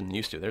faster than they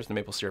used to. There's the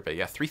maple syrup.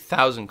 Yeah,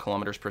 3,000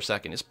 kilometers per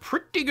second is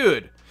pretty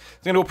good.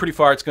 It's going to go pretty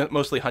far. It's going to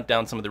mostly hunt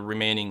down some of the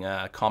remaining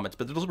comets,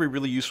 but those will be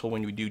really useful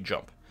when we do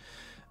jump.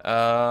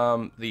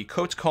 The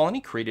Coates colony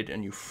created a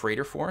new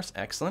freighter for us.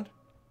 Excellent.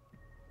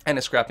 And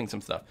is scrapping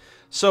some stuff.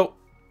 So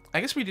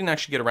I guess we didn't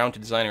actually get around to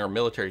designing our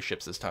military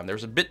ships this time. There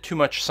was a bit too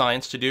much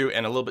science to do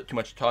and a little bit too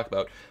much to talk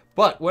about.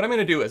 But what I'm going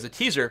to do as a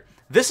teaser,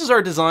 this is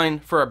our design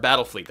for our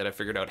battle fleet that I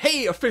figured out.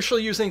 Hey,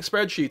 officially using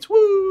spreadsheets.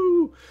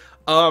 Woo!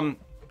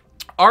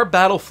 Our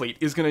battle fleet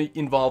is going to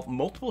involve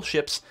multiple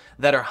ships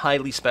that are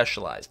highly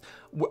specialized.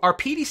 Our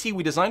PDC,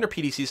 we designed our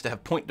PDCs to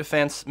have point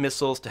defense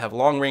missiles, to have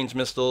long-range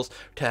missiles,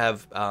 to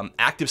have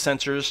active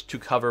sensors to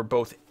cover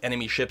both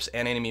enemy ships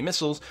and enemy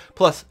missiles,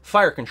 plus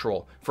fire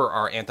control for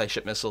our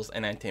anti-ship missiles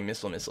and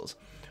anti-missile missiles.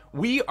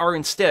 We are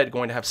instead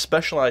going to have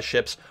specialized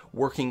ships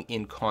working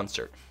in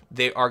concert.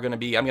 They are going to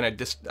be,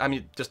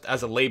 just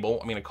as a label,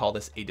 I'm going to call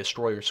this a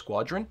destroyer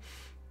squadron.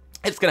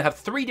 It's going to have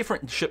 3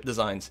 different ship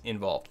designs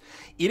involved.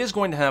 It is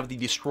going to have the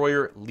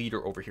destroyer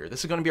leader over here.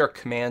 This is going to be our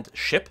command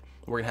ship.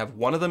 We're going to have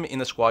one of them in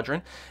the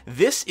squadron.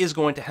 This is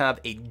going to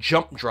have a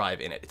jump drive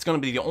in it. It's going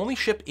to be the only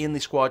ship in the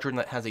squadron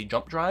that has a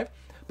jump drive,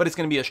 but it's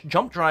going to be a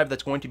jump drive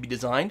that's going to be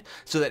designed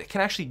so that it can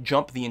actually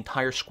jump the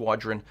entire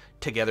squadron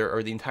together,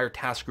 or the entire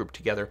task group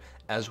together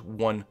as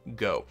one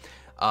go.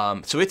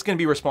 So it's going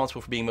to be responsible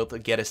for being able to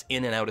get us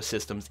in and out of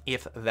systems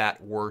if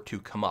that were to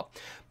come up.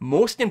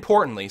 Most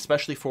importantly,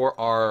 especially for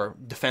our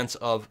defense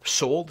of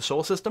Sol, the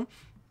Sol system,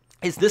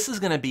 is this is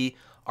going to be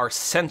our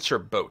sensor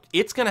boat.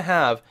 It's going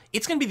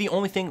to be the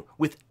only thing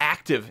with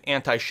active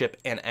anti-ship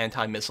and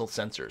anti-missile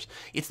sensors.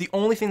 It's the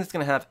only thing that's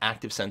going to have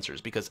active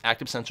sensors, because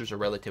active sensors are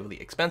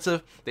relatively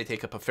expensive. They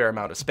take up a fair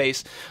amount of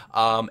space.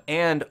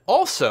 And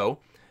also,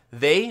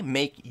 they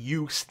make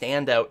you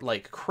stand out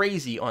like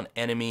crazy on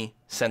enemy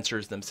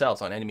sensors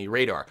themselves, on enemy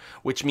radar,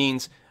 which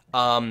means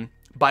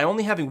by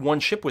only having one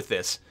ship with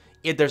this,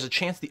 there's a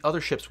chance the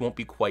other ships won't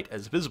be quite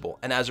as visible.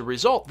 And as a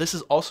result, this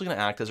is also going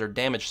to act as our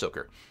damage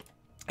soaker.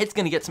 It's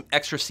going to get some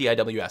extra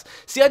CIWS.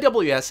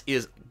 CIWS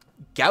is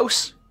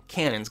Gauss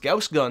cannons,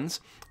 Gauss guns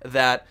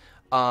that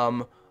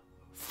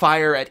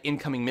fire at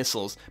incoming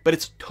missiles, but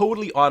it's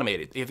totally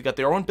automated. They've got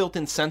their own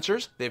built-in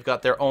sensors. They've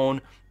got their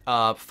own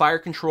fire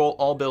control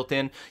all built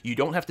in. You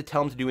don't have to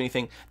tell them to do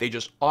anything. They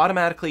just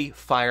automatically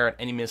fire at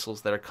any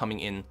missiles that are coming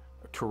in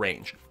to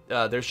range.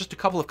 There's just a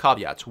couple of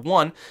caveats.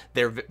 One,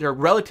 they're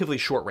relatively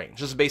short range.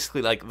 This is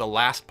basically like the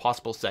last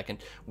possible second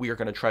we are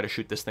going to try to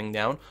shoot this thing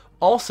down.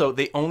 Also,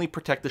 they only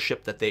protect the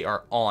ship that they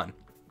are on.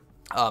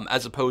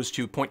 As opposed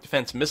to point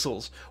defense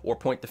missiles or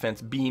point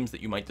defense beams that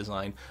you might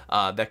design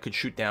that could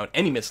shoot down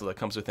any missile that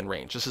comes within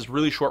range. This is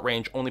really short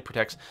range, only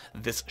protects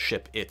this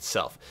ship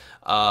itself.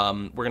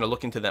 We're going to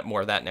look into that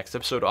more of that next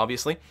episode,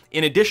 obviously.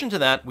 In addition to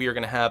that, we are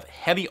going to have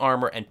heavy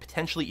armor and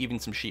potentially even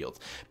some shields.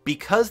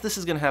 Because this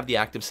is going to have the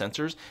active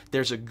sensors,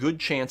 there's a good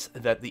chance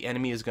that the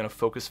enemy is going to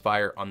focus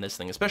fire on this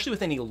thing, especially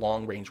with any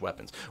long-range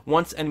weapons.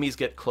 Once enemies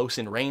get close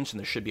in range, then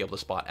they should be able to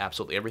spot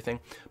absolutely everything.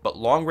 But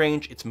long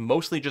range, it's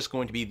mostly just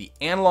going to be the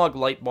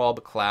analog light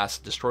bulb class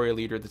destroyer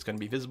leader that's going to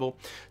be visible,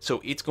 so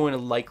it's going to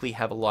likely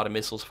have a lot of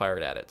missiles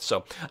fired at it.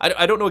 So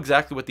I don't know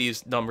exactly what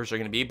these numbers are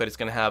going to be, but it's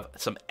going to have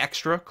some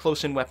extra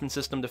close-in weapon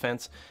system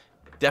defense.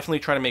 Definitely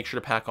trying to make sure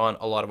to pack on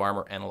a lot of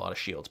armor and a lot of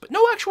shields, but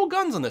no actual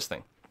guns on this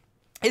thing.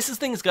 This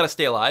thing's got to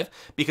stay alive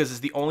because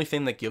it's the only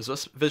thing that gives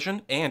us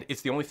vision, and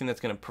it's the only thing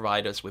that's going to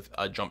provide us with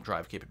a jump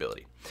drive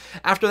capability.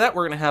 After that,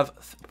 we're going to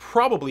have,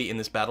 probably in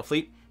this battle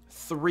fleet,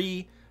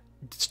 3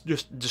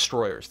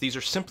 destroyers. These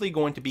are simply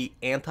going to be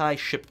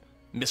anti-ship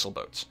missile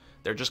boats.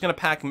 They're just going to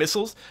pack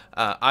missiles,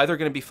 either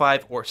going to be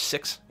 5 or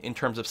 6 in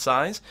terms of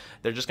size.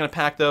 They're just going to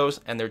pack those,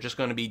 and they're just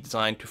going to be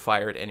designed to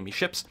fire at enemy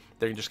ships.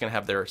 They're just going to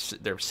have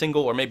their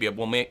single, or maybe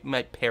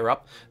might pair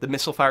up the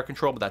missile fire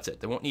control, but that's it.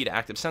 They won't need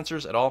active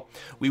sensors at all.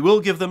 We will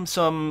give them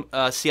some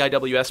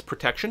CIWS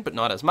protection, but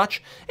not as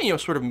much, and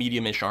sort of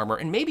medium-ish armor,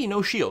 and maybe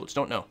no shields,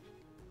 don't know.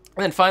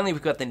 And then finally,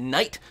 we've got the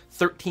Knight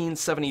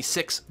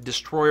 1376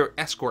 Destroyer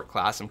Escort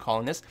class, I'm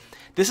calling this.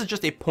 This is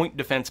just a point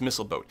defense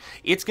missile boat.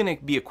 It's going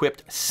to be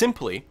equipped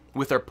simply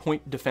with our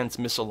point defense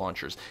missile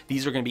launchers.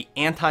 These are going to be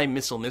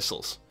anti-missile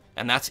missiles,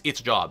 and that's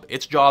its job.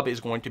 Its job is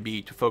going to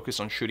be to focus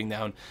on shooting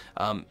down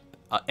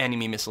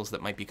enemy missiles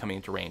that might be coming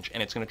into range,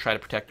 and it's going to try to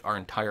protect our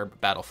entire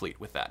battle fleet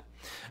with that.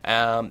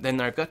 Then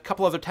I've got a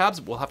couple other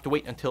tabs. We'll have to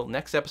wait until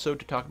next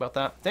episode to talk about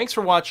that. Thanks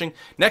for watching.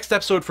 Next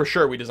episode, for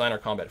sure, we design our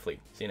combat fleet.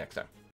 See you next time.